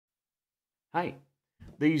Hey,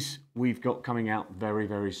 these we've got coming out very,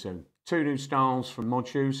 very soon. Two new styles from Mod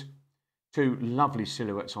Shoes, two lovely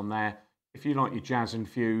silhouettes on there. If you like your jazz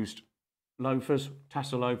infused loafers,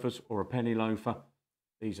 tassel loafers, or a penny loafer,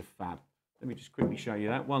 these are fab. Let me just quickly show you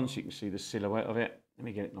that one so you can see the silhouette of it. Let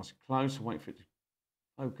me get it nice and close and wait for it to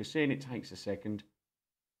focus in. It takes a second.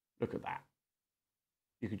 Look at that.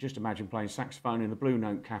 You could just imagine playing saxophone in the Blue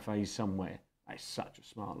Note cafes somewhere. That's such a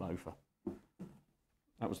smart loafer.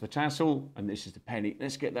 That was the tassel, and this is the penny.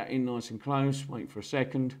 Let's get that in nice and close. Wait for a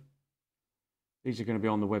second. These are going to be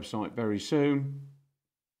on the website very soon.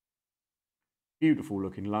 Beautiful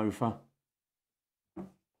looking loafer.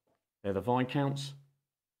 They're the Viscounts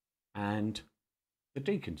and the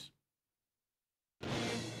Deacons.